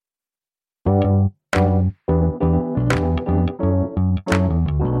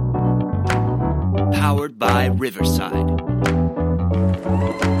Riverside. All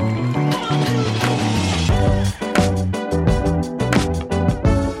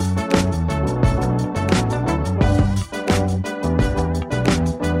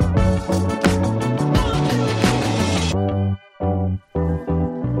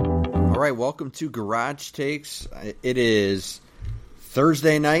right, welcome to Garage Takes. It is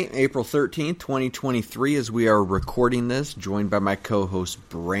Thursday night, April 13th, 2023, as we are recording this, joined by my co-host,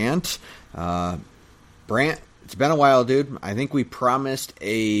 Brant. Brant, it's been a while, dude. I think we promised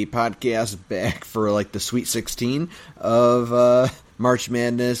a podcast back for like the Sweet 16 of March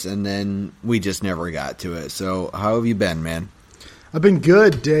Madness, and then we just never got to it. So how have you been, man? I've been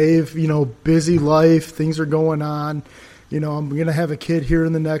good, Dave. You know, busy life. Things are going on. You know, I'm going to have a kid here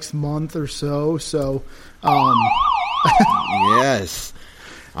in the next month or so. So, yes.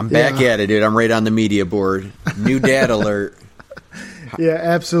 I'm back at it, dude. I'm right on the media board. New dad alert. Yeah,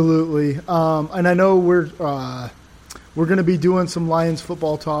 absolutely. And I know we're going to be doing some Lions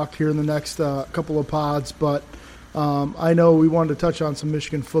football talk here in the next couple of pods, but I know we wanted to touch on some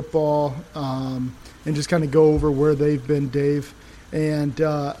Michigan football and just kind of go over where they've been, Dave. And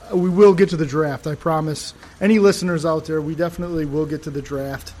we will get to the draft, I promise. Any listeners out there, we definitely will get to the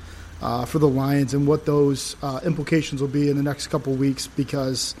draft for the Lions and what those implications will be in the next couple weeks,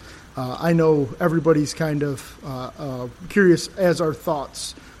 because I know everybody's kind of curious as our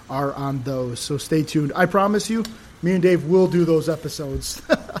thoughts are on those. So stay tuned. I promise you, me and Dave will do those episodes.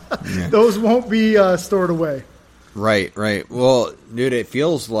 Yeah. Those won't be stored away. Right. Well, dude, it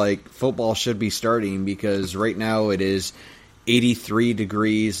feels like football should be starting because right now it is 83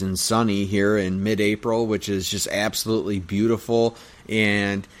 degrees and sunny here in mid-April, which is just absolutely beautiful.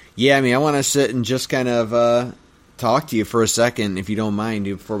 And, yeah, I mean, I want to sit and just kind of talk to you for a second, if you don't mind,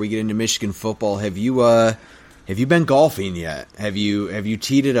 before we get into Michigan football. Have you been golfing yet? Have you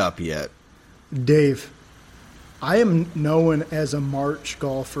teed it up yet? Dave, I am known as a March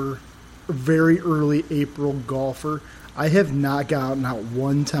golfer, a very early April golfer. I have not gotten out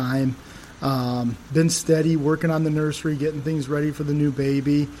one time. Been steady, working on the nursery, getting things ready for the new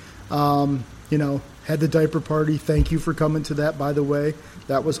baby. You know, had the diaper party. Thank you for coming to that, by the way.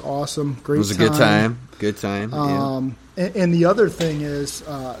 That was awesome. Great time. It was a good time. Good time. Yeah. And the other thing is,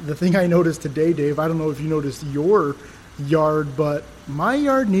 the thing I noticed today, Dave, I don't know if you noticed your yard, but my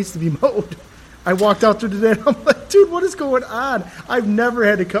yard needs to be mowed. I walked out there today and I'm like, dude, what is going on? I've never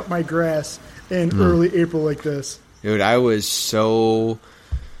had to cut my grass in early April like this. Dude, I was so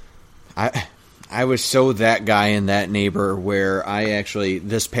that guy in that neighbor where I actually,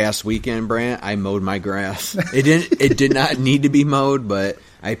 this past weekend, Brant, I mowed my grass. It did not need to be mowed, but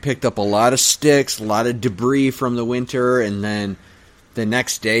I picked up a lot of sticks, a lot of debris from the winter, and then the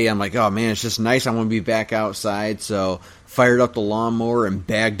next day I'm like, oh man, it's just nice. I want to be back outside, so fired up the lawnmower and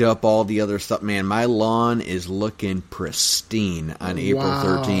bagged up all the other stuff. Man, my lawn is looking pristine on April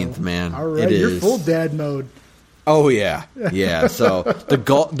 13th, man. All right, you're full dad mode. Oh yeah. So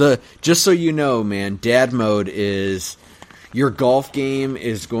just so you know, man, dad mode is your golf game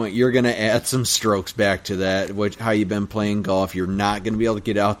is going. You're going to add some strokes back to that. How you've been playing golf, you're not going to be able to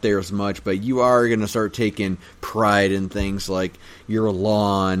get out there as much, but you are going to start taking pride in things like your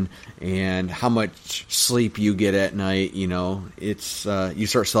lawn and how much sleep you get at night. You know, it's you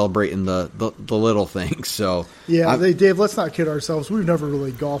start celebrating the little things. So yeah, Dave, let's not kid ourselves. We've never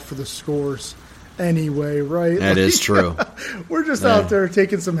really golfed for the scores. Anyway, right? That is true. We're just out there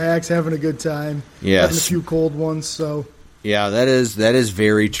taking some hacks, having a good time, having a few cold ones. So yeah, that is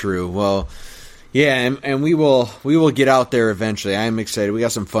very true. Well, yeah, and we will get out there eventually. I am excited. We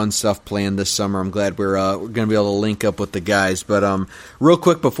got some fun stuff planned this summer. I'm glad we're going to be able to link up with the guys. But real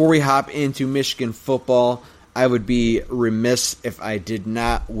quick before we hop into Michigan football, I would be remiss if I did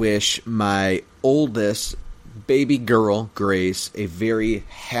not wish my oldest baby girl, Grace, a very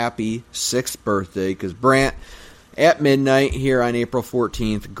happy 6th birthday, because Brant, at midnight here on April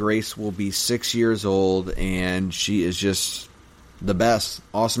 14th, Grace will be 6 years old, and she is just the best.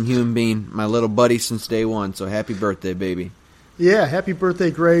 Awesome human being, my little buddy since day one, so happy birthday, baby. Yeah, happy birthday,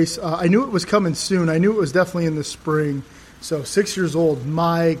 Grace. I knew it was coming soon. I knew it was definitely in the spring. So 6 years old,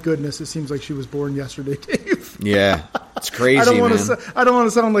 my goodness, it seems like she was born yesterday, Dave. Yeah, it's crazy, I don't man. I don't want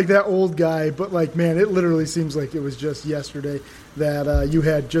to sound like that old guy, but like, man, it literally seems like it was just yesterday that you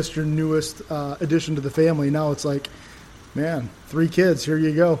had just your newest addition to the family. Now it's like, man, 3 kids, here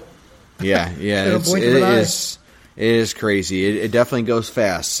you go. Yeah, it is crazy. It definitely goes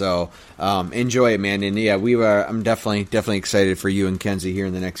fast. So enjoy it, man. And yeah, I'm definitely excited for you and Kenzie here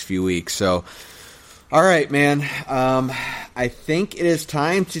in the next few weeks. So. All right, man. I think it is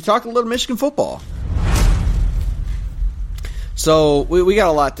time to talk a little Michigan football. So we got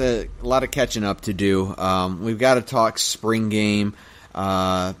a lot of catching up to do. We've got to talk spring game.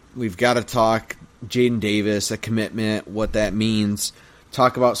 We've got to talk Jadyn Davis, a commitment, what that means.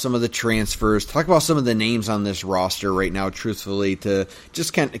 Talk about some of the transfers. Talk about some of the names on this roster right now, truthfully, to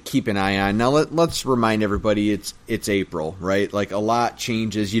just kind of keep an eye on. Now let's remind everybody it's April, right? Like, a lot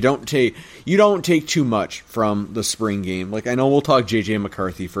changes. You don't take too much from the spring game. Like, I know we'll talk J.J.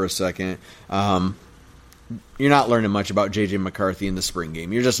 McCarthy for a second. You're not learning much about J.J. McCarthy in the spring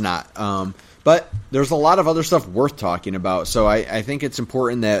game. You're just not. But there's a lot of other stuff worth talking about. So I think it's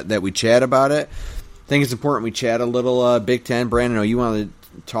important that we chat about it. I think it's important we chat a little Big Ten. Brandon, I know you want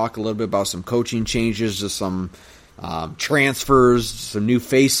to talk a little bit about some coaching changes, just some transfers, some new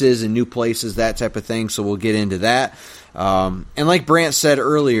faces and new places, that type of thing. So we'll get into that. And like Brant said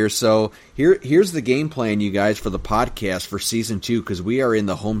earlier, so here's the game plan, you guys, for the podcast for Season 2, because we are in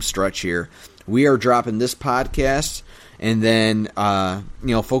the home stretch here. We are dropping this podcast and then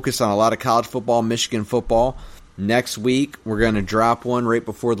focus on a lot of college football, Michigan football. Next week, we're going to drop one right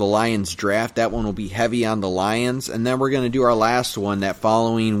before the Lions draft. That one will be heavy on the Lions. And then we're going to do our last one that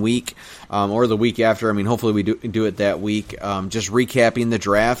following week or the week after. I mean, hopefully we do it that week. Just recapping the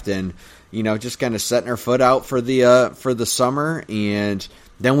draft and, just kind of setting our foot out for the summer. And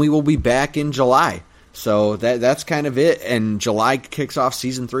then we will be back in July. So that's kind of it. And July kicks off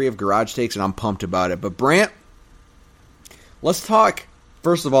Season 3 of Garage Takes, and I'm pumped about it. But, Brant, let's talk.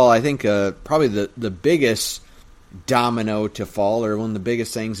 First of all, I think probably the biggest domino to fall, or one of the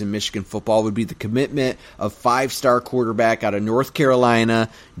biggest things in Michigan football, would be the commitment of 5-star quarterback out of North Carolina,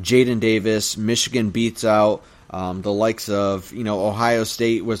 Jadyn Davis. Michigan beats out the likes of, Ohio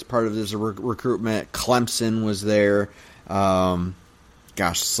State was part of this recruitment. Clemson was there.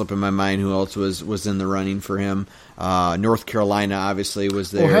 Slipping my mind who else was in the running for him. North Carolina obviously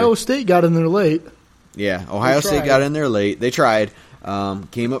was there. Ohio State got in there late. Yeah, Ohio State got in there late. They tried.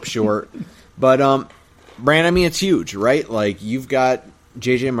 Came up short. But, Brand, I mean, it's huge, right? Like, you've got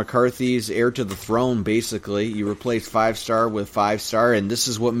J.J. McCarthy's heir to the throne, basically. You replace 5-star with 5-star, and this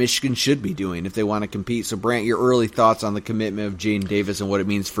is what Michigan should be doing if they want to compete. So, Brant, your early thoughts on the commitment of Jadyn Davis and what it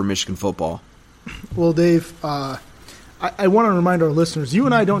means for Michigan football. Well, Dave, I want to remind our listeners, you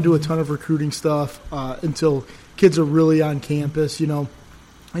and I don't do a ton of recruiting stuff until kids are really on campus.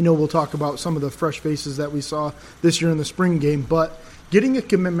 I know we'll talk about some of the fresh faces that we saw this year in the spring game, but getting a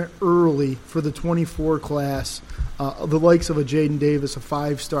commitment early for the 24 class, the likes of a Jadyn Davis, a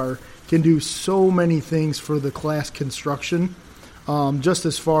 5-star, can do so many things for the class construction, just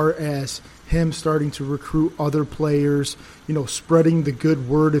as far as him starting to recruit other players, spreading the good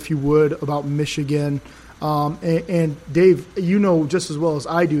word, if you would, about Michigan. And Dave, just as well as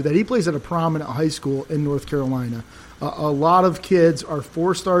I do that he plays at a prominent high school in North Carolina. A lot of kids are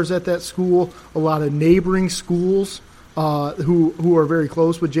 4-stars at that school. A lot of neighboring schools who are very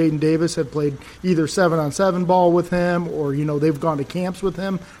close with Jadyn Davis have played either 7-on-7 ball with him or, they've gone to camps with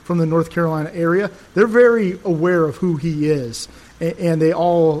him from the North Carolina area. They're very aware of who he is, and they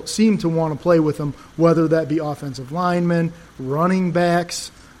all seem to want to play with him, whether that be offensive linemen, running backs,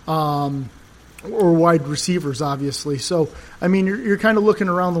 or wide receivers, obviously. So, I mean, you're kind of looking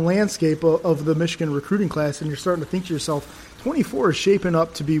around the landscape of the Michigan recruiting class, and you're starting to think to yourself, 24 is shaping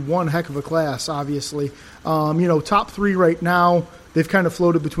up to be one heck of a class, obviously. Top 3 right now, they've kind of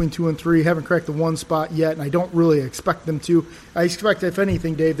floated between 2 and 3, haven't cracked the 1 spot yet, and I don't really expect them to. I expect, if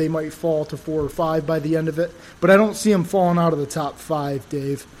anything, Dave, they might fall to 4 or 5 by the end of it, but I don't see them falling out of the top 5,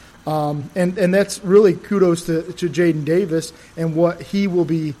 Dave. And that's really kudos to Jadyn Davis and what he will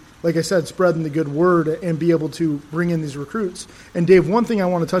be, like I said, spreading the good word and be able to bring in these recruits. And, Dave, one thing I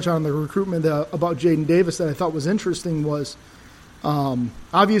want to touch on the recruitment about Jadyn Davis that I thought was interesting was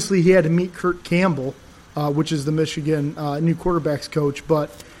obviously he had to meet Kurt Campbell, which is the Michigan new quarterbacks coach. But,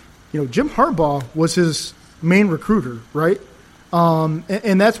 Jim Harbaugh was his main recruiter, right?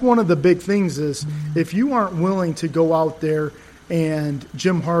 And that's one of the big things is if you aren't willing to go out there and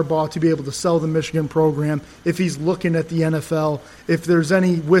Jim Harbaugh to be able to sell the Michigan program, if he's looking at the NFL, if there's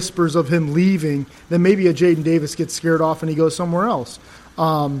any whispers of him leaving, then maybe a Jadyn Davis gets scared off and he goes somewhere else.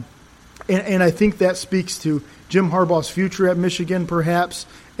 And I think that speaks to Jim Harbaugh's future at Michigan, perhaps,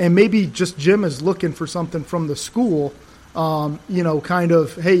 and maybe just Jim is looking for something from the school, kind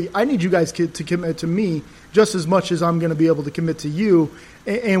of, hey, I need you guys to commit to me just as much as I'm going to be able to commit to you.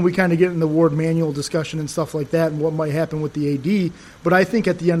 And we kind of get in the Ward Manual discussion and stuff like that and what might happen with the AD. But I think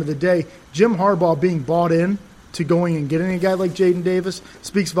at the end of the day, Jim Harbaugh being bought in to going and getting a guy like Jadyn Davis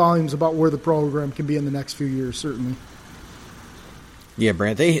speaks volumes about where the program can be in the next few years, certainly. Yeah,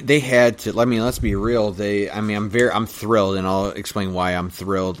 Brant, they had to. I mean, let's be real. I'm thrilled, and I'll explain why I'm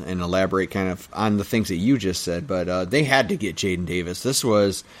thrilled and elaborate kind of on the things that you just said. But they had to get Jadyn Davis. This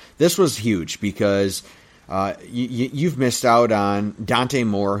was huge because you've missed out on Dante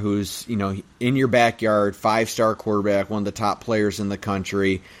Moore, who's in your backyard, 5-star quarterback, one of the top players in the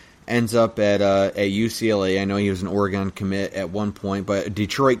country. Ends up at UCLA. I know he was an Oregon commit at one point, but a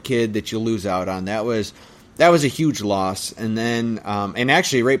Detroit kid that you lose out on. That was a huge loss. And then, and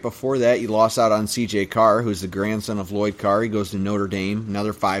actually right before that, you lost out on C.J. Carr, who's the grandson of Lloyd Carr. He goes to Notre Dame,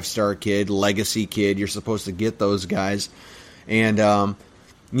 another 5-star kid, legacy kid. You're supposed to get those guys. And,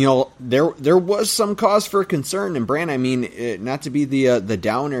 there was some cause for concern. And, Brand, I mean, not to be the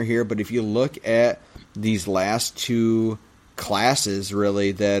downer here, but if you look at these last two classes,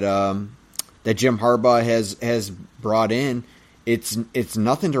 really, that Jim Harbaugh has brought in, it's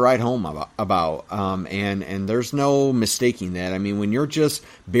nothing to write home about. And there's no mistaking that. I mean, when you're just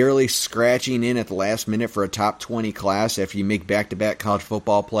barely scratching in at the last minute for a top 20 class after you make back-to-back college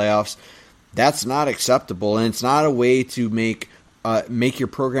football playoffs, that's not acceptable, and it's not a way to make your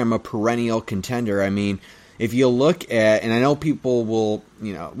program a perennial contender. I mean, if you look at, and I know people will,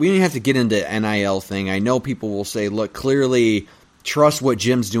 we don't have to get into the NIL thing. I know people will say, look, clearly trust what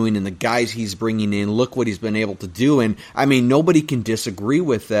Jim's doing and the guys he's bringing in. Look what he's been able to do. And, I mean, nobody can disagree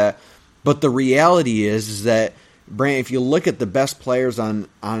with that. But the reality is that, Brant, if you look at the best players on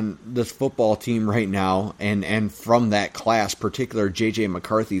this football team right now, and from that class, particular J.J.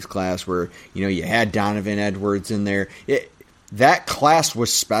 McCarthy's class where, you had Donovan Edwards in there, that class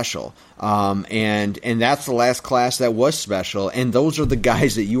was special. And that's the last class that was special. And those are the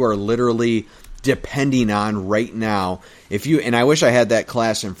guys that you are literally depending on right now. And I wish I had that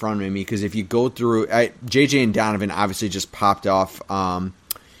class in front of me, because if you go through, JJ and Donovan obviously just popped off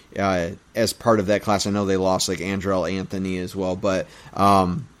as part of that class. I know they lost like Andrell Anthony as well, but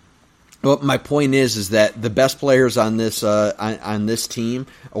my point is that the best players on this team,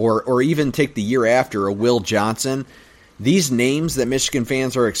 or even take the year after, a Will Johnson, these names that Michigan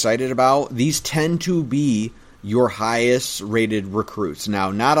fans are excited about, these tend to be your highest rated recruits. Now,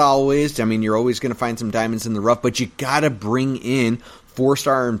 not always. I mean, you're always going to find some diamonds in the rough, but you got to bring in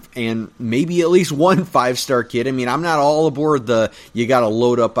 4-star and maybe at least one 5-star kid. I mean, I'm not all aboard you got to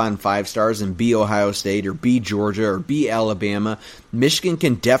load up on 5-stars and be Ohio State or be Georgia or be Alabama. Michigan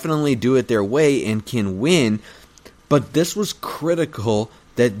can definitely do it their way and can win, but this was critical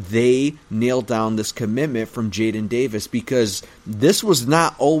that they nailed down this commitment from Jadyn Davis, because this was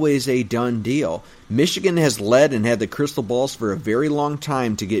not always a done deal. Michigan has led and had the crystal balls for a very long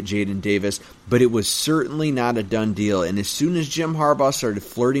time to get Jadyn Davis, but it was certainly not a done deal. And as soon as Jim Harbaugh started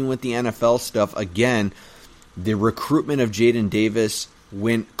flirting with the NFL stuff again, the recruitment of Jadyn Davis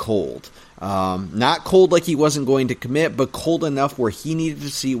went cold. Not cold like he wasn't going to commit, but cold enough where he needed to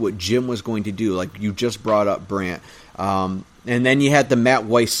see what Jim was going to do, like you just brought up, Brant. And then you had the Matt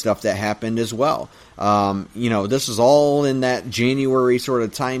Weiss stuff that happened as well. This is all in that January sort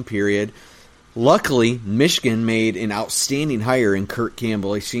of time period. Luckily, Michigan made an outstanding hire in Kurt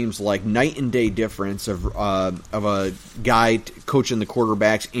Campbell. He seems like night and day difference of a guy coaching the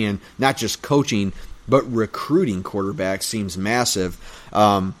quarterbacks, and not just coaching, but recruiting quarterbacks seems massive.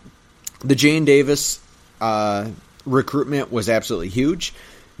 The Jadyn Davis recruitment was absolutely huge.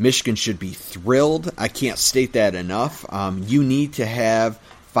 Michigan should be thrilled. I can't state that enough. You need to have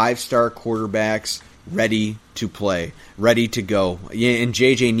 5-star quarterbacks ready to play, ready to go. And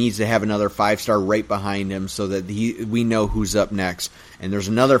JJ needs to have another 5-star right behind him so that we know who's up next. And there's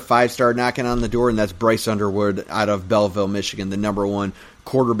another 5-star knocking on the door, and that's Bryce Underwood out of Belleville, Michigan, the number 1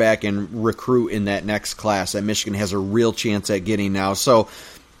 quarterback and recruit in that next class that Michigan has a real chance at getting now. So,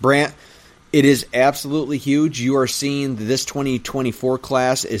 Brant, it is absolutely huge. You are seeing this 2024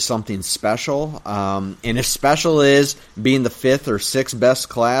 class is something special. And if special is being the 5th or 6th best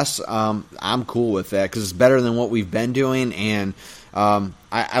class, I'm cool with that, because it's better than what we've been doing. And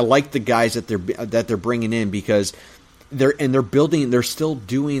I like the guys that they're bringing in, because they're still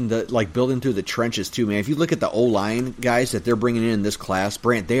doing building through the trenches too, man. If you look at the O-line guys that they're bringing in this class,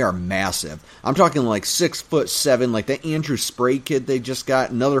 Brant, they are massive. I'm talking like 6'7", like that Andrew Sprague kid they just got,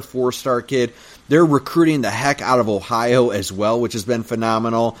 another 4-star kid. They're recruiting the heck out of Ohio as well, which has been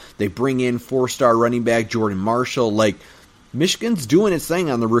phenomenal. They bring in 4-star running back Jordan Marshall. Like, Michigan's doing its thing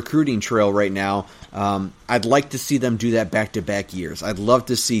on the recruiting trail right now. I'd like to see them do that back-to-back years. I'd love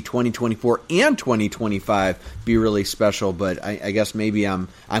to see 2024 and 2025 be really special, but I guess maybe I'm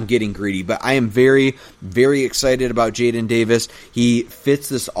getting greedy. But I am very, very excited about Jadyn Davis. He fits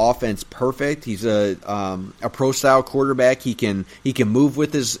this offense perfect. He's a pro-style quarterback. He can move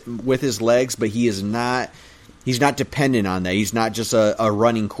with his legs, but he is not he's not dependent on that. He's not just a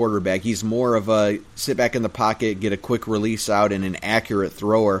running quarterback. He's more of a sit back in the pocket, get a quick release out, and an accurate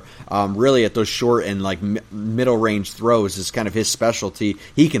thrower. Really at those short and like middle range throws is kind of his specialty.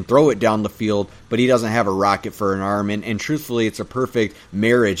 He can throw it down the field, but he doesn't have a rocket for an arm. And truthfully, it's a perfect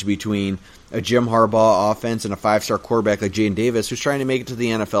marriage between a Jim Harbaugh offense and a 5-star quarterback like Jadyn Davis, who's trying to make it to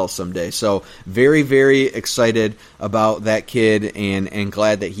the NFL someday. So very, very excited about that kid, and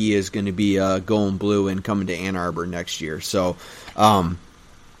glad that he is going to be going blue and coming to Ann Arbor next year. So,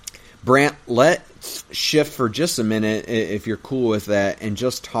 Brant, let's shift for just a minute, if you're cool with that, and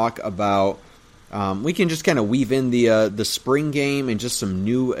just talk about we can just kind of weave in the spring game and just some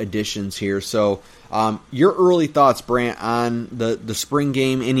new additions here. So your early thoughts, Brant, on the spring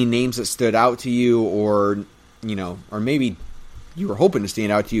game, any names that stood out to you, or maybe you were hoping to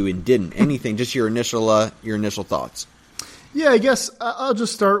stand out to you and didn't. Anything, just your initial thoughts. Yeah, I guess I'll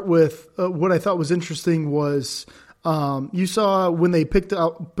just start with what I thought was interesting was you saw when they picked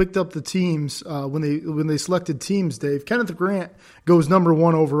up the teams, when they selected teams, Dave, Kenneth Grant goes number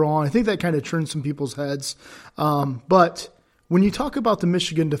 1 overall. I think that kind of turned some people's heads. But when you talk about the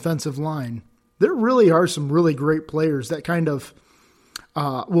Michigan defensive line, there really are some really great players that kind of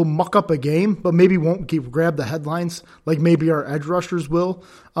will muck up a game, but maybe won't grab the headlines like maybe our edge rushers will.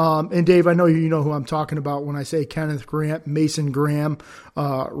 And Dave, I know you know who I'm talking about when I say Kenneth Grant, Mason Graham,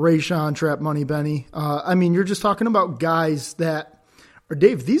 Rayshon, Trap Money Benny. I mean, you're just talking about guys that are,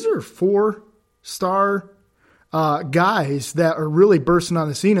 Dave, these are 4-star guys that are really bursting on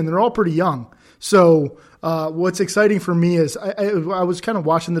the scene, and they're all pretty young. So what's exciting for me is I was kind of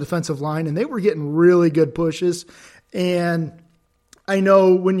watching the defensive line, and they were getting really good pushes. And I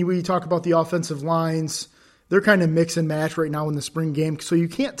know when we talk about the offensive lines, they're kind of mix and match right now in the spring game. So you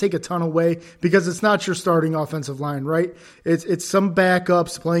can't take a ton away because it's not your starting offensive line, right? It's some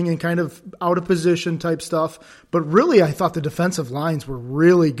backups playing in kind of out of position type stuff. But really, I thought the defensive lines were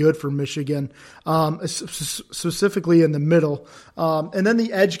really good for Michigan, specifically in the middle. And then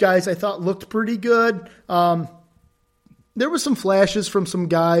the edge guys I thought looked pretty good. There were some flashes from some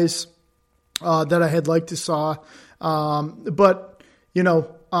guys that I had liked to saw. But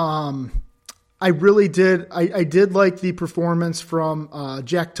I really did. I did like the performance from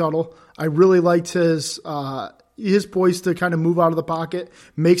Jack Tuttle. I really liked his poise to kind of move out of the pocket,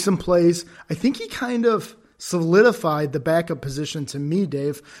 make some plays. I think he kind of solidified the backup position to me,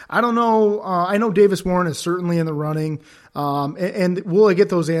 Dave. I don't know. I know Davis Warren is certainly in the running, and we'll get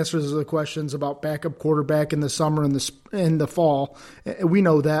those answers to the questions about backup quarterback in the summer and the fall. We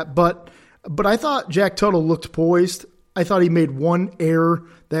know that, but I thought Jack Tuttle looked poised. I thought he made one error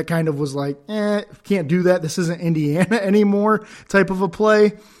that kind of was like, can't do that. This isn't Indiana anymore type of a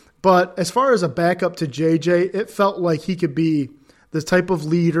play. But as far as a backup to JJ, it felt like he could be the type of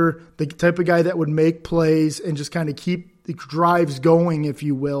leader, the type of guy that would make plays and just kind of keep the drives going, if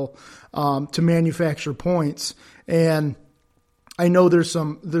you will, to manufacture points. And I know there's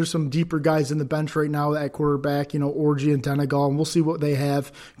some deeper guys in the bench right now at quarterback, Orji and Denegal, and we'll see what they have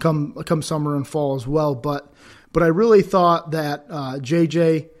come summer and fall as well. But I really thought that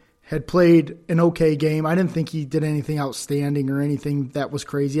JJ had played an okay game. I didn't think he did anything outstanding or anything that was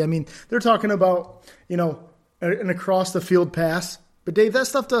crazy. I mean, they're talking about, an across-the-field pass. But, Dave, that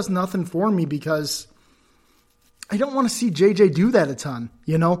stuff does nothing for me because I don't want to see JJ do that a ton,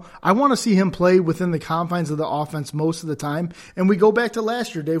 I want to see him play within the confines of the offense most of the time. And we go back to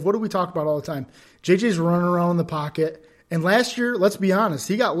last year, Dave. What do we talk about all the time? JJ's running around in the pocket. And last year, let's be honest,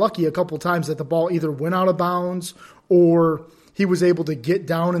 he got lucky a couple times that the ball either went out of bounds or he was able to get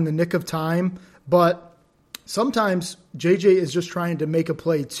down in the nick of time. But sometimes JJ is just trying to make a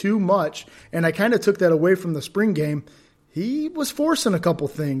play too much, and I kind of took that away from the spring game. He was forcing a couple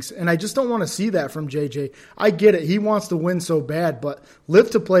things, and I just don't want to see that from JJ. I get it. He wants to win so bad, but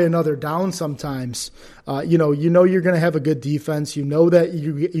live to play another down sometimes. You're going to have a good defense. You know that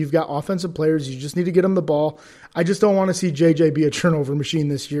you've got offensive players. You just need to get them the ball. I just don't want to see JJ be a turnover machine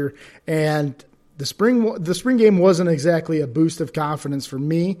this year. And the spring game wasn't exactly a boost of confidence for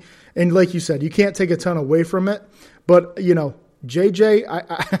me. And like you said, you can't take a ton away from it. But, JJ,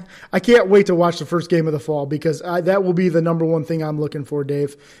 I can't wait to watch the first game of the fall because that will be the number one thing I'm looking for,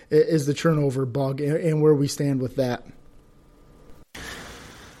 Dave, is the turnover bug and where we stand with that.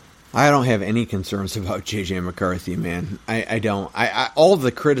 I don't have any concerns about J.J. McCarthy, man. I don't. All of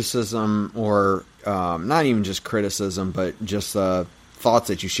the criticism, or not even just criticism, but just thoughts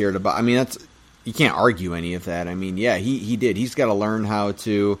that you shared about. I mean, you can't argue any of that. I mean, yeah, he did. He's got to learn how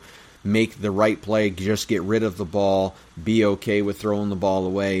to make the right play, just get rid of the ball, be okay with throwing the ball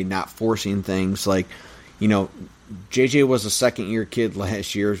away, not forcing things. Like, JJ was a second-year kid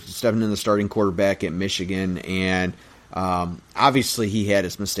last year, stepping in the starting quarterback at Michigan, and obviously he had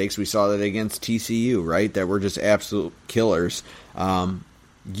his mistakes. We saw that against TCU, right, that were just absolute killers.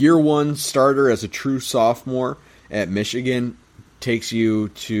 Year one starter as a true sophomore at Michigan takes you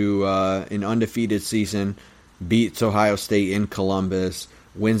to an undefeated season, beats Ohio State in Columbus,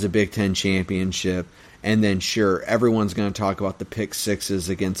 wins a Big Ten championship, and then sure, everyone's going to talk about the pick sixes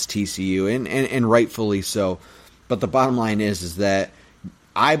against TCU, and rightfully so. But the bottom line is that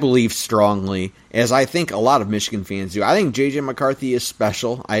I believe strongly, as I think a lot of Michigan fans do, I think J.J. McCarthy is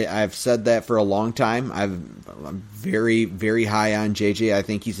special. I've said that for a long time. I'm very, very high on J.J. I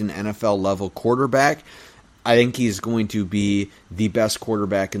think he's an NFL-level quarterback. I think he's going to be the best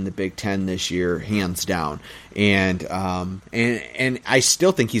quarterback in the Big Ten this year, hands down. And I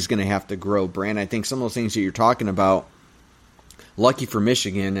still think he's going to have to grow, Brand. I think some of those things that you're talking about, lucky for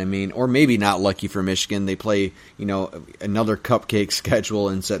Michigan, I mean, or maybe not lucky for Michigan. They play, another cupcake schedule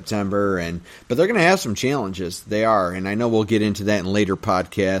in September, but they're going to have some challenges. They are, and I know we'll get into that in later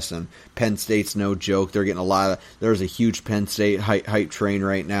podcasts. And Penn State's no joke. They're getting there's a huge Penn State hype train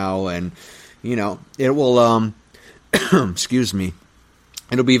right now, and it will, excuse me,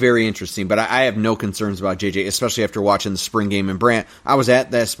 it'll be very interesting. But I have no concerns about JJ, especially after watching the spring game. And Brant, I was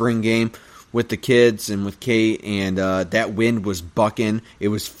at that spring game with the kids and with Kate, and that wind was bucking. It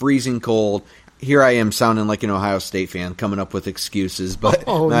was freezing cold. Here I am sounding like an Ohio State fan, coming up with excuses. But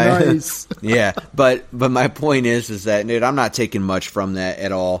nice. Yeah, but my point is that, dude, I'm not taking much from that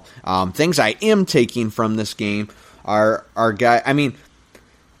at all. Things I am taking from this game are guys. I mean,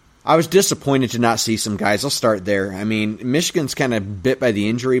 I was disappointed to not see some guys. I'll start there. I mean, Michigan's kind of bit by the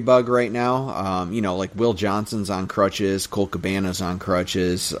injury bug right now. Like Will Johnson's on crutches, Cole Cabana's on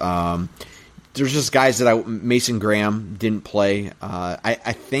crutches. There's just guys that Mason Graham didn't play.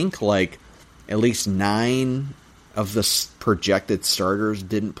 I think like at least 9 of the projected starters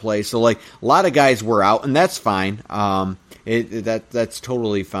didn't play. So like a lot of guys were out, and that's fine. That's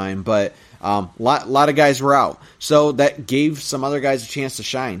totally fine. But lot of guys were out, so that gave some other guys a chance to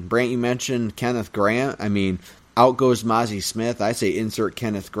shine. Brant, you mentioned Kenneth Grant. I mean, out goes Mozzie Smith. I say insert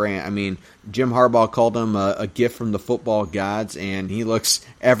Kenneth Grant. I mean, Jim Harbaugh called him a gift from the football gods, and he looks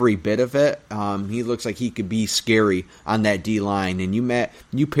every bit of it. He looks like he could be scary on that D-line. And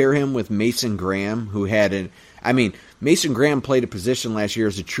you pair him with Mason Graham, who had Mason Graham played a position last year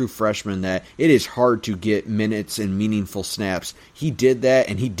as a true freshman that it is hard to get minutes and meaningful snaps. He did that,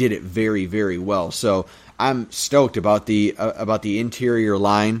 and he did it very, very well. So I'm stoked about the interior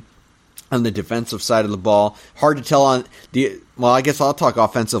line on the defensive side of the ball. Hard to tell on I guess I'll talk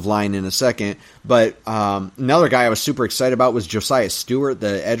offensive line in a second. But another guy I was super excited about was Josiah Stewart,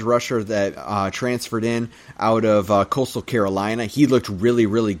 the edge rusher that transferred in out of Coastal Carolina. He looked really,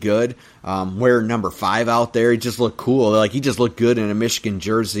 really good. Wearing number 5 out there, he just looked cool. Like, he just looked good in a Michigan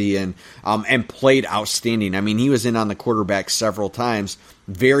jersey and played outstanding. I mean, he was in on the quarterback several times.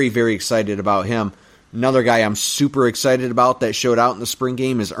 Very, very excited about him. Another guy I'm super excited about that showed out in the spring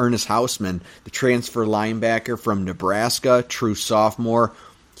game is Ernest Hausman, the transfer linebacker from Nebraska, true sophomore.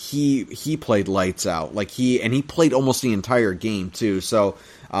 He played lights out. He played almost the entire game too. So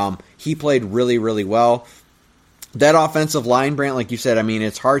he played really, really well. That offensive line, Brant, like you said, I mean,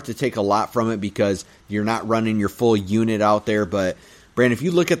 it's hard to take a lot from it because you're not running your full unit out there. But Brant, if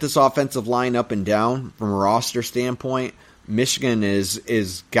you look at this offensive line up and down from a roster standpoint, Michigan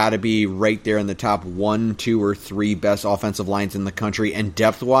is got to be right there in the top 1, 2, or 3 best offensive lines in the country, and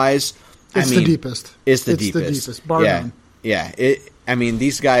depth wise, the deepest. It's the deepest. Bar none. Yeah.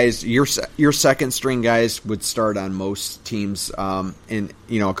 These guys, your second string guys would start on most teams,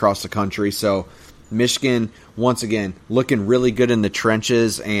 across the country. So Michigan, once again, looking really good in the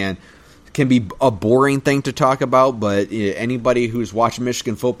trenches, and can be a boring thing to talk about, but anybody who's watched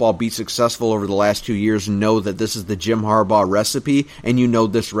Michigan football be successful over the last 2 years know that this is the Jim Harbaugh recipe, and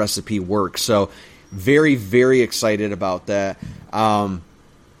this recipe works. So very, very excited about that.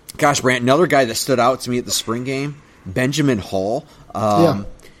 Gosh, Brant, another guy that stood out to me at the spring game, Benjamin Hall,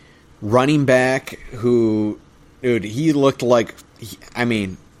 running back who, dude, he looked like,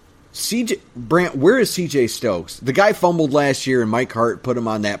 CJ Brant, where is CJ Stokes? The guy fumbled last year, and Mike Hart put him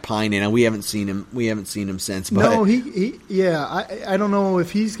on that pine, and we haven't seen him. We haven't seen him since. But no, I don't know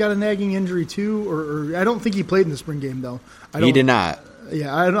if he's got a nagging injury too, or I don't think he played in the spring game though. He did not.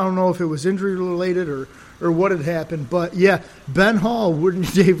 Yeah, I don't know if it was injury related or what had happened, but yeah, Ben Hall.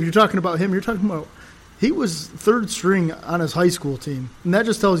 Dave, you're talking about him. You're talking about. He was third string on his high school team, and that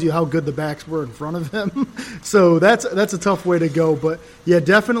just tells you how good the backs were in front of him. So that's a tough way to go. But, yeah,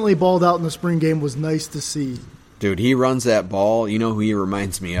 definitely balled out in the spring game. Was nice to see. Dude, he runs that ball. You know who he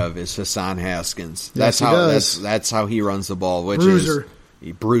reminds me of is Hassan Haskins. Yes, That's how he runs the ball, which Bruiser.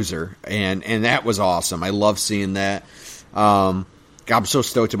 is Bruiser, and that was awesome. I love seeing that. I'm so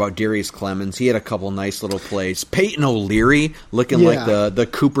stoked about Darius Clemens. He had a couple nice little plays. Peyton O'Leary looking like the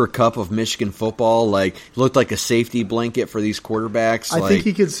Cooper Cup of Michigan football. Like looked like a safety blanket for these quarterbacks. I think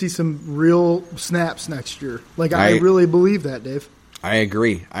he could see some real snaps next year. Like I really believe that, Dave. I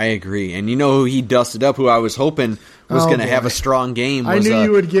agree. And you know who he dusted up, who I was hoping was going to have a strong game. I knew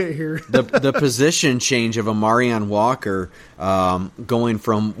you would get here. the position change of Amarion Walker going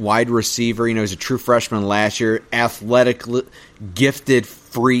from wide receiver. You know, he's a true freshman last year, athletic, gifted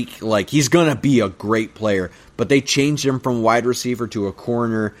freak. Like, he's going to be a great player. But they changed him from wide receiver to a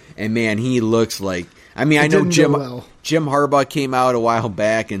corner, and, man, he looks like – I mean, I know Jim Harbaugh came out a while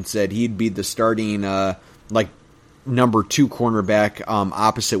back and said he'd be the starting, number 2 cornerback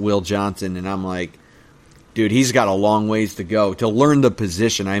opposite Will Johnson, and I'm like, dude, he's got a long ways to go to learn the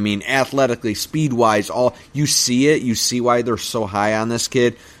position. I mean, athletically, speed-wise, you see it. You see why they're so high on this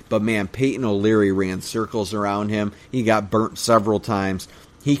kid. But, man, Peyton O'Leary ran circles around him. He got burnt several times.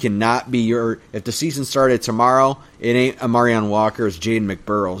 He cannot be if the season started tomorrow, it ain't Amarion Walker, it's Jadyn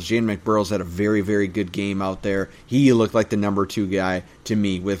McBurrows. Jadyn McBurrows had a very, very good game out there. He looked like the number 2 guy to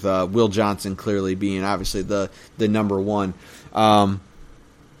me, with Will Johnson clearly being obviously the number 1.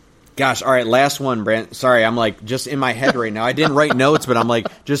 Gosh, all right, last one, Brent. Sorry, I'm like just in my head right now. I didn't write notes, but I'm like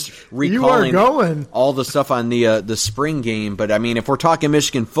just recalling all the stuff on the spring game. But I mean, if we're talking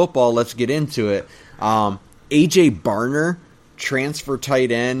Michigan football, let's get into it. A.J. Barner, transfer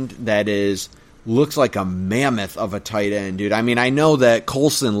tight end that looks like a mammoth of a tight end, dude. I mean, I know that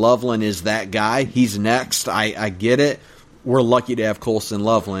Colson Loveland is that guy. He's next. I get it. We're lucky to have Colson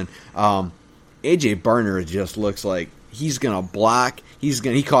Loveland. A.J. Barner just looks like he's going to block.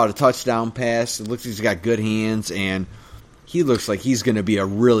 He caught a touchdown pass. It looks like he's got good hands, and he looks like he's going to be a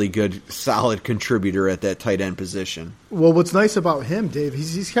really good, solid contributor at that tight end position. Well, what's nice about him, Dave,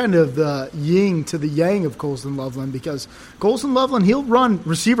 he's kind of the yin to the yang of Colson Loveland, because Colson Loveland, he'll run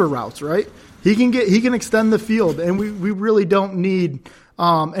receiver routes, right? He can extend the field, and we really don't need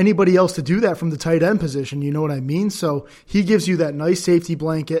anybody else to do that from the tight end position. You know what I mean? So he gives you that nice safety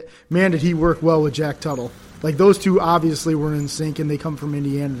blanket. Man, did he work well with Jack Tuttle. Like, those two obviously were in sync, and they come from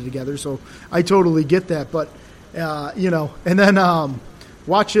Indiana together. So I totally get that. But, and then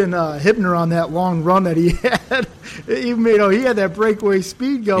watching Hibner on that long run that he had, he had that breakaway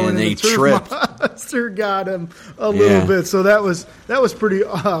speed going, and the tripped. Monster got him a little bit. So that was pretty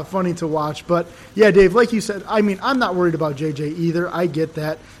funny to watch. But, yeah, Dave, like you said, I mean, I'm not worried about JJ either. I get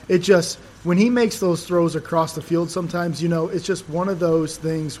that. It just, when he makes those throws across the field sometimes, it's just one of those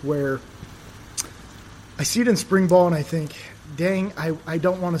things where I see it in spring ball and I think, dang, I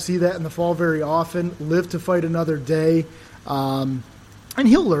don't want to see that in the fall very often. Live to fight another day. And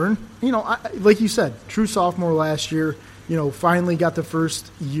he'll learn. Like you said, true sophomore last year, finally got the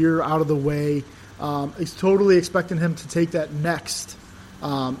first year out of the way. It's totally expecting him to take that next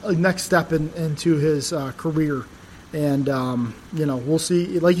step into his career. And, we'll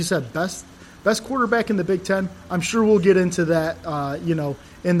see. Like you said, best quarterback in the Big Ten. I'm sure we'll get into that,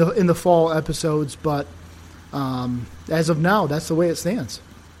 in the fall episodes. But as of now, that's the way it stands.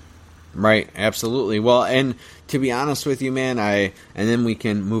 Right, absolutely. Well, and to be honest with you, man, and then we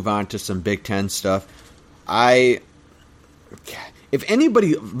can move on to some Big Ten stuff. If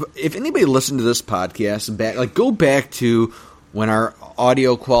anybody listened to this podcast go back to when our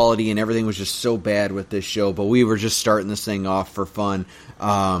audio quality and everything was just so bad with this show, but we were just starting this thing off for fun.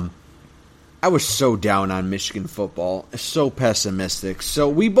 I was so down on Michigan football, so pessimistic. So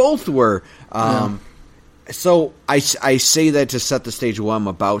we both were. So I say that to set the stage of what I'm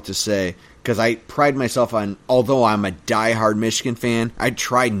about to say, because I pride myself on, although I'm a diehard Michigan fan, I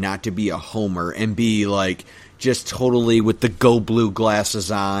try not to be a homer and be like just totally with the go blue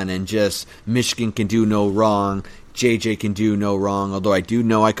glasses on and just Michigan can do no wrong, JJ can do no wrong, although I do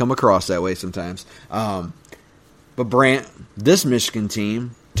know I come across that way sometimes. But Brant, this Michigan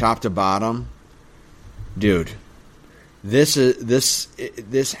team, top to bottom, dude,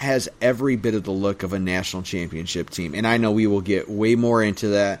 This has every bit of the look of a national championship team, and I know we will get way more into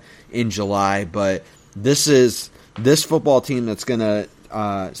that in July. But this football team that's going to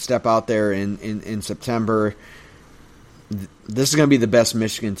step out there in September. This is going to be the best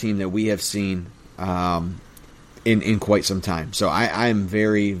Michigan team that we have seen in quite some time. So I'm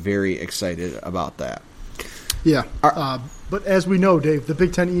very, very excited about that. Yeah. But as we know, Dave, the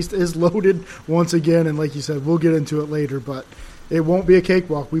Big Ten East is loaded once again, and like you said, we'll get into it later, but it won't be a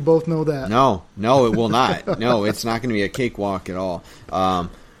cakewalk. We both know that. No, it will not. No, it's not going to be a cakewalk at all.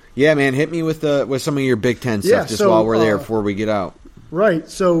 Yeah, man, hit me with some of your Big Ten stuff while we're there before we get out. Right,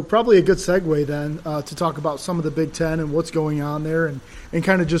 so probably a good segue then to talk about some of the Big Ten and what's going on there and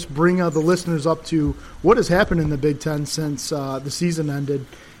kind of just bring the listeners up to what has happened in the Big Ten since the season ended.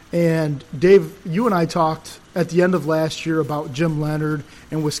 And, Dave, you and I talked at the end of last year about Jim Leonhard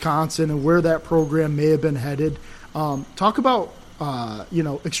and Wisconsin and where that program may have been headed. Talk about,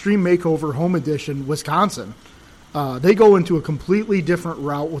 Extreme Makeover Home Edition, Wisconsin. They go into a completely different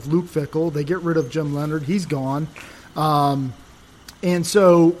route with Luke Fickell. They get rid of Jim Leonhard. He's gone. And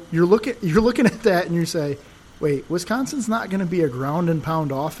so you're looking at that and you say, wait, Wisconsin's not going to be a ground and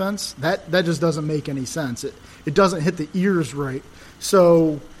pound offense? That just doesn't make any sense. It doesn't hit the ears right.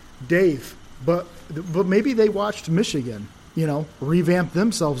 So, Dave, but maybe they watched Michigan, revamp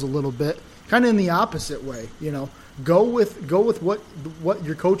themselves a little bit, kind of in the opposite way, Go with what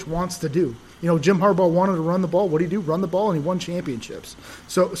your coach wants to do. Jim Harbaugh wanted to run the ball. What did he do? Run the ball, and he won championships.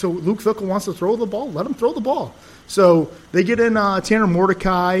 So Luke Fickell wants to throw the ball. Let him throw the ball. So they get in Tanner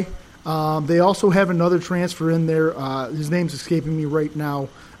Mordecai. They also have another transfer in there. His name's escaping me right now.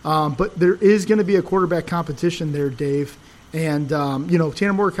 But there is going to be a quarterback competition there, Dave. And,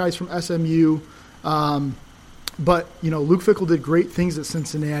 Tanner Mordecai's from SMU. But Luke Fickell did great things at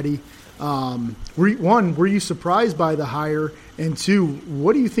Cincinnati. Were you surprised by the hire? And two,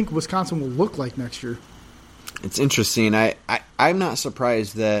 what do you think Wisconsin will look like next year? It's interesting. I'm not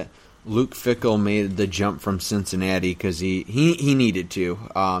surprised that Luke Fickell made the jump from Cincinnati because he needed to.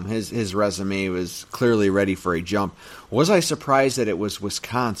 His resume was clearly ready for a jump. Was I surprised that it was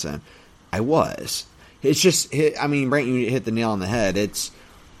Wisconsin? I was. It's just, Brent, you hit the nail on the head. It's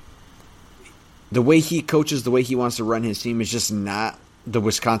the way he coaches, the way he wants to run his team is just not the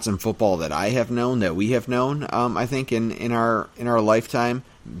Wisconsin football that I have known, that we have known, I think, in our lifetime.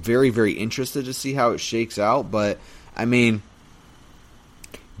 Very, very interested to see how it shakes out. But,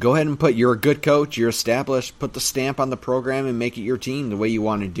 go ahead and you're a good coach, you're established, put the stamp on the program and make it your team the way you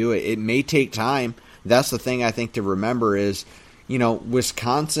want to do it. It may take time. That's the thing I think to remember is,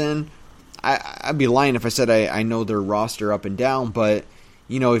 Wisconsin, I'd be lying if I said I know their roster up and down, but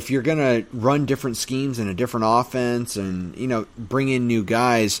if you're going to run different schemes and a different offense and, bring in new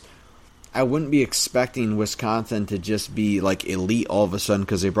guys, I wouldn't be expecting Wisconsin to just be like elite all of a sudden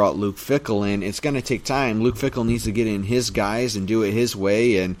because they brought Luke Fickell in. It's going to take time. Luke Fickell needs to get in his guys and do it his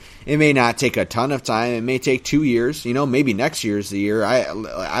way, and it may not take a ton of time. It may take 2 years. Maybe next year's the year.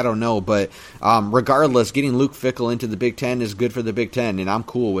 I don't know, but regardless, getting Luke Fickell into the Big Ten is good for the Big Ten, and I'm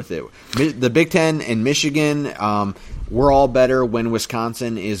cool with it. The Big Ten and Michigan, we're all better when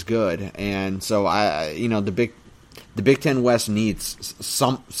Wisconsin is good, and so the Big Ten West needs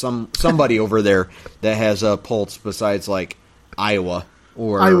somebody over there that has a pulse besides like Iowa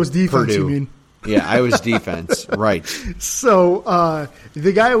or Iowa's defense. Purdue. You mean? Yeah, Iowa's defense, right? So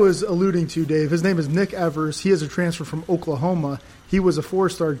the guy I was alluding to, Dave, his name is Nick Evers. He is a transfer from Oklahoma. He was a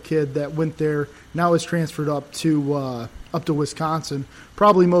 4-star kid that went there. Now is transferred up to Wisconsin.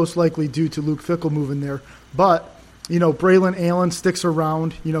 Probably most likely due to Luke Fickell moving there, but. Braylon Allen sticks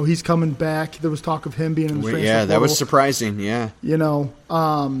around. He's coming back. There was talk of him being in the transfer portal. That was surprising, yeah. And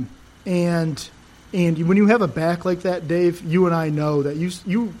when you have a back like that, Dave, you and I know that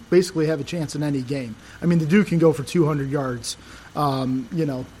you basically have a chance in any game. The dude can go for 200 yards,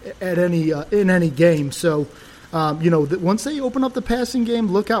 at in any game. So, once they open up the passing game,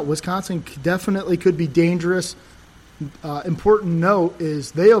 look out. Wisconsin definitely could be dangerous. Important note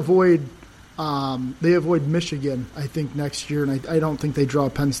is they avoid Michigan, I think, next year, and I don't think they draw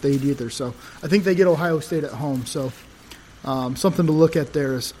Penn State either. So I think they get Ohio State at home. So something to look at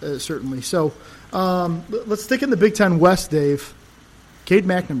there is certainly. So let's stick in the Big Ten West, Dave. Cade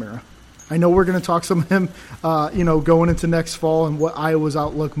McNamara. I know we're going to talk some of him, going into next fall and what Iowa's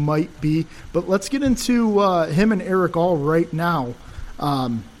outlook might be. But let's get into him and Eric All right now.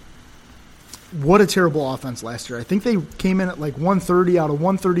 What a terrible offense last year. I think they came in at like 130 out of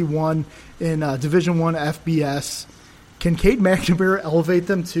 131 in Division I FBS. Can Cade McNamara elevate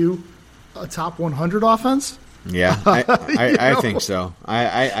them to a top 100 offense? Yeah, I think so.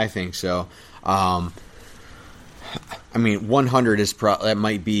 I think so. 100 is that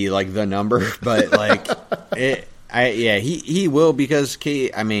might be like the number, but like he will because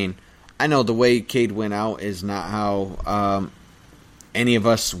Cade. I know the way Cade went out is not how any of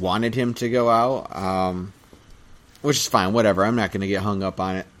us wanted him to go out, which is fine. Whatever. I'm not going to get hung up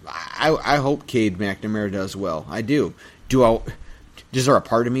on it. I hope Cade McNamara does well. I do. Is there a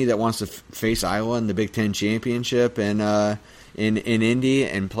part of me that wants to face Iowa in the Big Ten championship and in Indy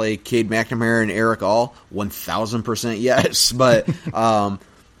and play Cade McNamara and Eric All? 1,000% yes. But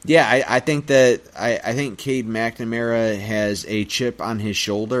Yeah, I think Cade McNamara has a chip on his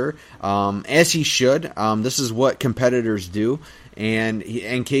shoulder, as he should. This is what competitors do, and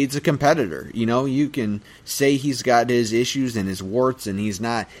Cade's a competitor. You can say he's got his issues and his warts, and he's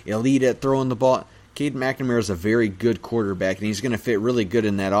not elite at throwing the ball. Cade McNamara is a very good quarterback, and he's going to fit really good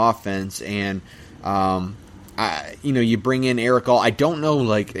in that offense. And you bring in Eric All. I don't know,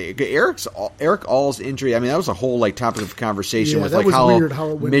 Eric All's injury. I mean, that was a whole topic of conversation with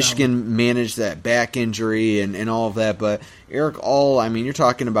how Michigan managed that back injury and all of that. But Eric All, I mean, you're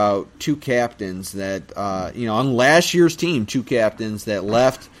talking about two captains that on last year's team, two captains that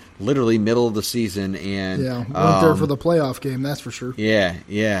left literally middle of the season and weren't there for the playoff game. That's for sure. Yeah,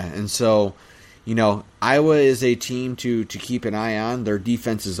 and so. Iowa is a team to keep an eye on. Their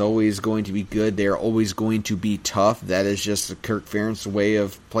defense is always going to be good. They're always going to be tough. That is just the Kirk Ferentz way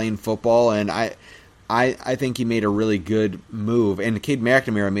of playing football. And I think he made a really good move. And Cade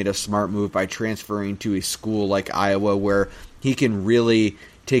McNamara made a smart move by transferring to a school like Iowa where he can really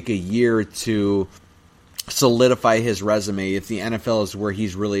take a year to solidify his resume if the NFL is where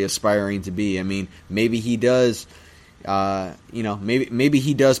he's really aspiring to be. I mean, maybe he does... maybe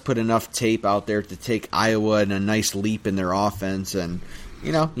he does put enough tape out there to take Iowa in a nice leap in their offense, and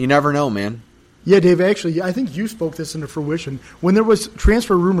you never know, man. Yeah, Dave. Actually, I think you spoke this into fruition when there was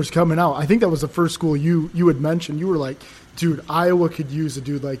transfer rumors coming out. I think that was the first school you had mentioned. You were like, "Dude, Iowa could use a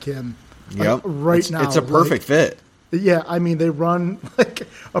dude like him." Yep, now. It's a perfect fit. Yeah, I mean, they run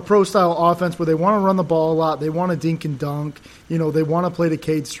a pro-style offense where they want to run the ball a lot. They want to dink and dunk. They want to play to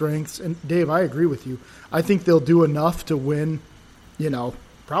Cade's strengths. And, Dave, I agree with you. I think they'll do enough to win,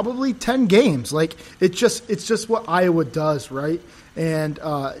 probably 10 games. It's just what Iowa does, right? And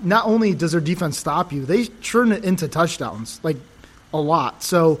not only does their defense stop you, they churn it into touchdowns, a lot.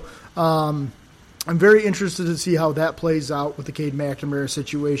 So I'm very interested to see how that plays out with the Cade McNamara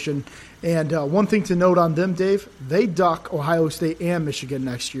situation. And one thing to note on them, Dave, they duck Ohio State and Michigan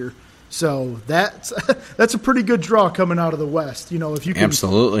next year. So that's a pretty good draw coming out of the West. If you can,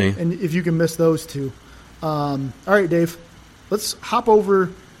 absolutely, and if you can miss those two. All right, Dave, let's hop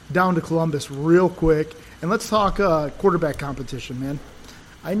over down to Columbus real quick and let's talk quarterback competition, man.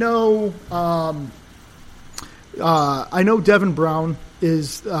 I know Devin Brown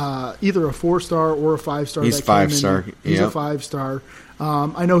is either a 4-star or a 5-star. He's 5-star. He's a 5-star.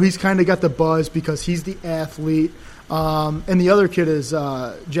 I know he's kind of got the buzz because he's the athlete. And the other kid is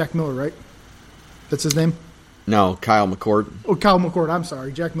Jack Miller, right? That's his name? No, Kyle McCord. Oh, Kyle McCord. I'm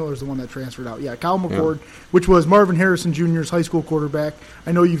sorry. Jack Miller's the one that transferred out. Yeah, Kyle McCord, which was Marvin Harrison Jr.'s high school quarterback.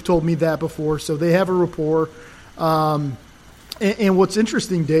 I know you've told me that before, so they have a rapport. And what's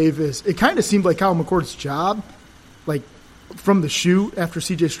interesting, Dave, is it kind of seemed like Kyle McCord's job, from the shoot after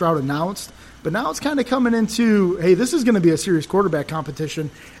C.J. Stroud announced. But now it's kind of coming into, hey, this is going to be a serious quarterback competition.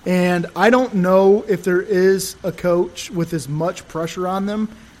 And I don't know if there is a coach with as much pressure on them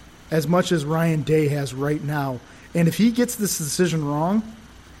as much as Ryan Day has right now. And if he gets this decision wrong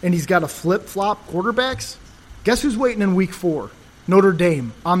and he's got to flip-flop quarterbacks, guess who's waiting in week 4? Notre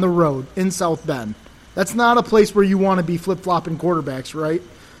Dame on the road in South Bend. That's not a place where you want to be flip-flopping quarterbacks, right?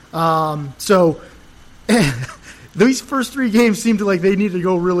 So these first 3 games seem to they need to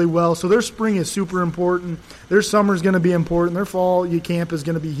go really well. So their spring is super important. Their summer is going to be important. Their fall camp is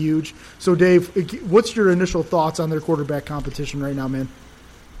going to be huge. So, Dave, what's your initial thoughts on their quarterback competition right now, man?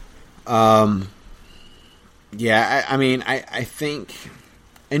 Yeah, I think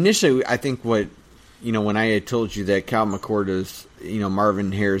initially, what, when I had told you that Kyle McCord is,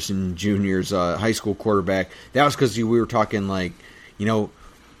 Marvin Harrison Jr.'s high school quarterback, that was because we were talking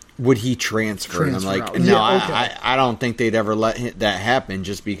would he transfer? And I'm like, no, okay. I don't think they'd ever let that happen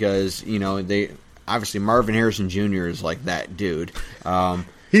just because, they obviously Marvin Harrison Jr. is that dude.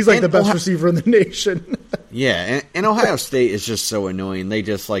 He's the best receiver in the nation. Yeah, and Ohio State is just so annoying. They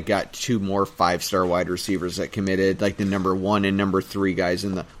just got 2 more 5-star wide receivers that committed, the number 1 and number 3 guys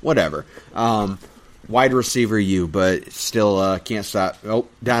in the whatever. Wide receiver but still can't stop. Oh,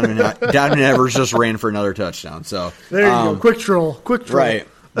 Donovan Evers just ran for another touchdown. So there you go, quick troll. Right,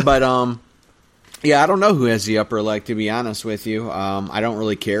 but yeah, I don't know who has the upper leg, to be honest with you. I don't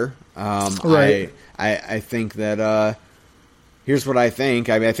really care. Right. I think that. Here's what I think.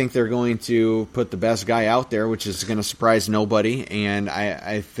 I think they're going to put the best guy out there, which is going to surprise nobody. And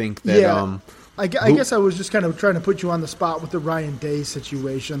I think that. Yeah. I guess I was just kind of trying to put you on the spot with the Ryan Day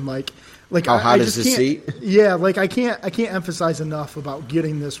situation. How hot is the seat? Yeah, I can't emphasize enough about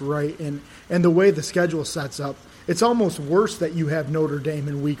getting this right and the way the schedule sets up. It's almost worse that you have Notre Dame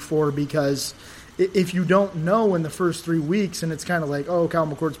in week 4 because if you don't know in the first 3 weeks and it's kind of oh, Kyle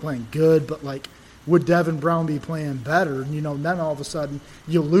McCord's playing good, but would Devin Brown be playing better? Then all of a sudden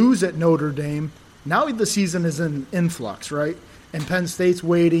you lose at Notre Dame. Now the season is in influx, right? And Penn State's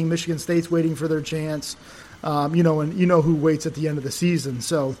waiting, Michigan State's waiting for their chance, and who waits at the end of the season.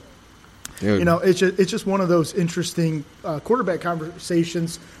 So, Dude. It's just one of those interesting quarterback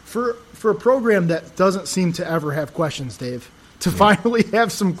conversations for a program that doesn't seem to ever have questions, Dave. To finally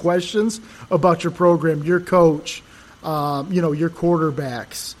have some questions about your program, your coach, your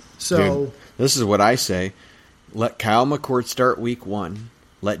quarterbacks. So Dude, this is what I say. Let Kyle McCord start week 1.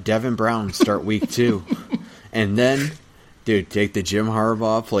 Let Devin Brown start week 2. And then, dude, take the Jim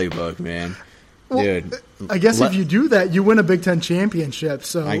Harbaugh playbook, man. Dude. I guess if you do that, you win a Big Ten championship.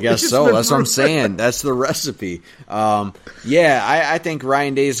 So I guess so. That's what I'm saying. That's the recipe. I think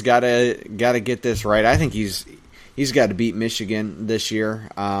Ryan Day's got to get this right. I think he's got to beat Michigan this year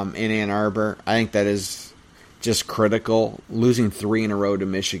in Ann Arbor. I think that is just critical. Losing 3 in a row to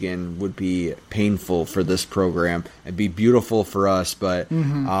Michigan would be painful for this program. It'd be beautiful for us, but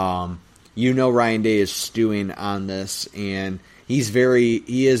Ryan Day is stewing on this, and he is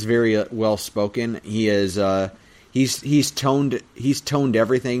very well spoken. He is he's toned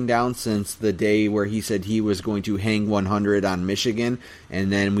everything down since the day where he said he was going to hang 100 on Michigan,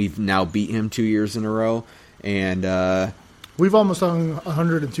 and then we've now beat him 2 years in a row, and we've almost hung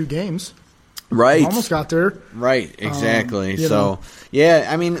 102 games. Right, almost got there. Right, exactly.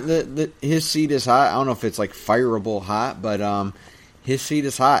 I mean, his seat is hot. I don't know if it's like fireable hot, but his seat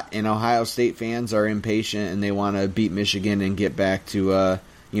is hot. And Ohio State fans are impatient, and they want to beat Michigan and get back to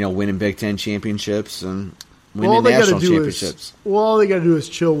winning Big Ten championships and winning national championships. All they got to do is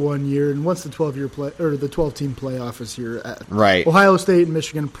chill 1 year, and once the 12-year play or the 12-team playoff is here, right? Ohio State and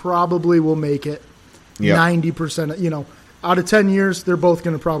Michigan probably will make it. 90%. Out of 10 years, they're both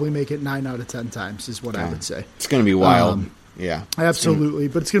going to probably make it 9 out of 10 times is what I would say. It's going to be wild. Yeah. Absolutely.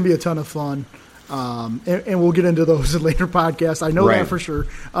 But it's going to be a ton of fun. And we'll get into those in later podcasts. I know that for sure.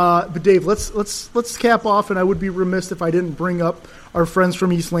 But, Dave, let's cap off, and I would be remiss if I didn't bring up our friends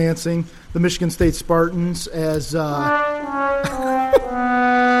from East Lansing, the Michigan State Spartans, as I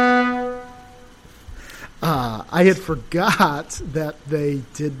had forgot that they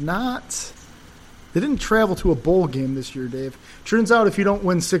didn't travel to a bowl game this year, Dave. Turns out if you don't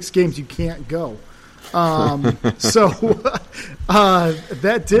win 6 games, you can't go. So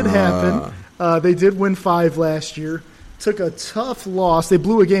that did happen. They did win 5 last year. Took a tough loss. They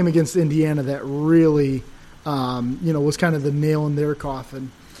blew a game against Indiana that really, was kind of the nail in their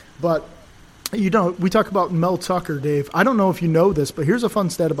coffin. But, we talk about Mel Tucker, Dave. I don't know if you know this, but here's a fun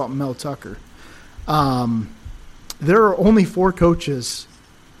stat about Mel Tucker. There are only 4 coaches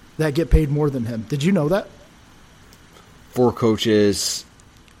that get paid more than him. Did you know that? 4 coaches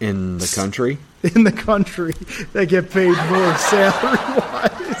in the country? In the country that get paid more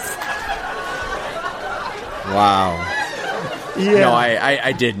salary-wise. Wow. Yeah. No,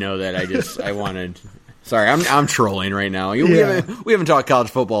 I did know that. I wanted. Sorry, I'm trolling right now. We haven't talked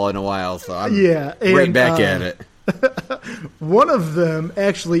college football in a while, so I'm right back at it. One of them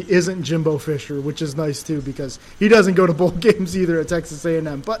actually isn't Jimbo Fisher, which is nice too because he doesn't go to bowl games either at Texas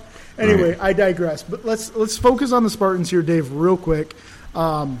A&M. But anyway, I digress. But let's focus on the Spartans here, Dave, real quick.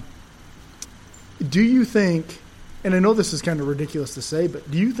 Do you think? And I know this is kind of ridiculous to say,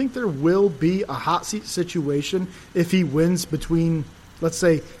 but do you think there will be a hot seat situation if he wins between, let's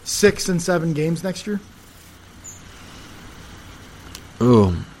say, 6 and 7 games next year?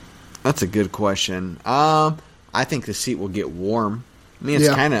 Ooh, that's a good question. I think the seat will get warm. I mean, it's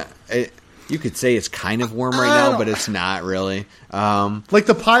kind of you could say it's kind of warm right now, but it's not really. Like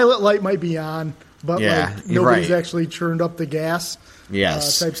the pilot light might be on, but nobody's actually turned up the gas.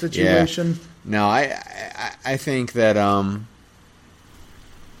 Yes, type situation. Yeah. No, I think that I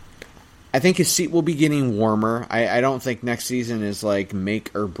think his seat will be getting warmer. I don't think next season is like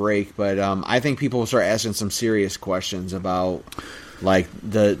make or break, but I think people will start asking some serious questions about like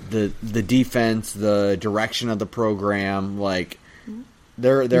the defense, the direction of the program. Like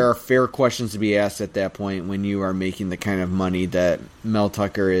there are fair questions to be asked at that point when you are making the kind of money that Mel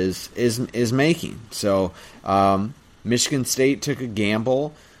Tucker is making. So Michigan State took a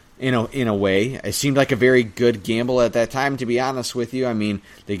gamble. In a way, it seemed like a very good gamble at that time, to be honest with you. I mean,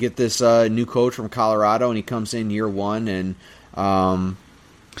 they get this new coach from Colorado, and he comes in year 1 and,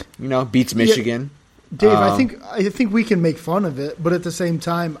 beats Michigan. Yeah, Dave, I think we can make fun of it, but at the same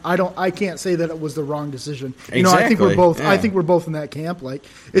time, I can't say that it was the wrong decision. Exactly. I think we're both. Yeah. I think we're both in that camp. Like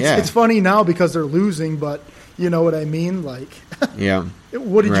it's funny now because they're losing, but you know what I mean. Like, yeah.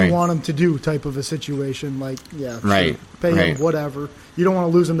 What did you want them to do? Type of a situation. Like, yeah, right. Sure, pay them whatever. You don't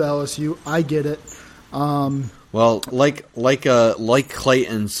want to lose them to LSU. I get it. Well, like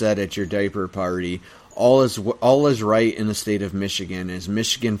Clayton said at your diaper party, all is right in the state of Michigan. As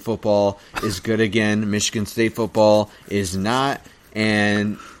Michigan football is good again, Michigan State football is not,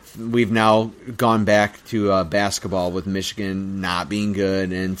 and we've now gone back to basketball with Michigan not being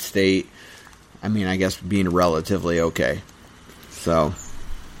good and State, I guess being relatively okay. So,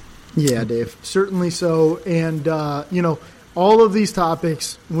 yeah, Dave, certainly so. And all of these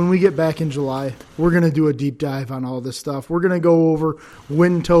topics, when we get back in July, we're going to do a deep dive on all this stuff. We're going to go over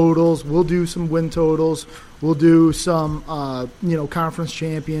win totals. We'll do some win totals. We'll do some, conference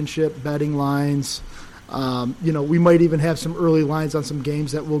championship betting lines. We might even have some early lines on some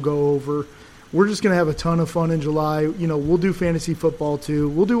games that we'll go over. We're just going to have a ton of fun in July. We'll do fantasy football too.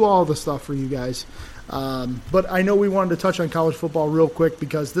 We'll do all the stuff for you guys. But I know we wanted to touch on college football real quick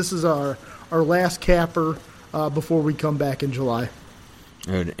because this is our last capper before we come back in July.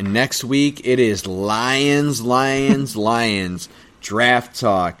 And next week, it is Lions, Draft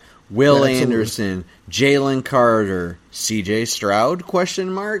Talk, Will Anderson, Jalen Carter, C.J. Stroud, ?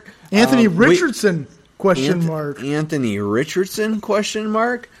 Anthony Richardson, ? Anthony Richardson, ?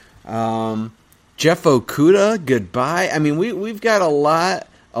 Jeff Okudah, goodbye. We've got a lot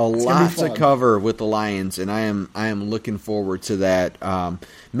to cover with the Lions, and I am looking forward to that.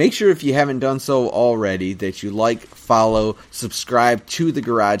 Make sure if you haven't done so already that you like, follow, subscribe to the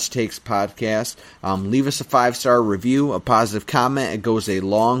Garage Takes podcast. Leave us a 5-star review, a positive comment. It goes a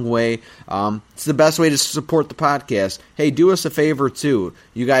long way. It's the best way to support the podcast. Hey, do us a favor too.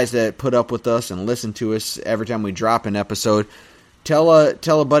 You guys that put up with us and listen to us every time we drop an episode, Tell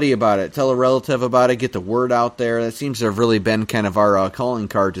a buddy about it. Tell a relative about it. Get the word out there. That seems to have really been kind of our calling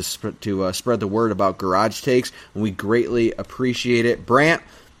card to spread the word about Garage Takes, and we greatly appreciate it. Brant,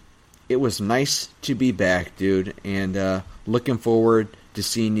 it was nice to be back, dude, and looking forward to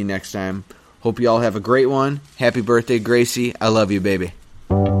seeing you next time. Hope you all have a great one. Happy birthday, Gracie. I love you, baby.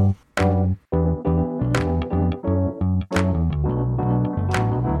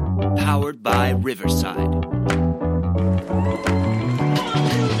 Powered by Riverside.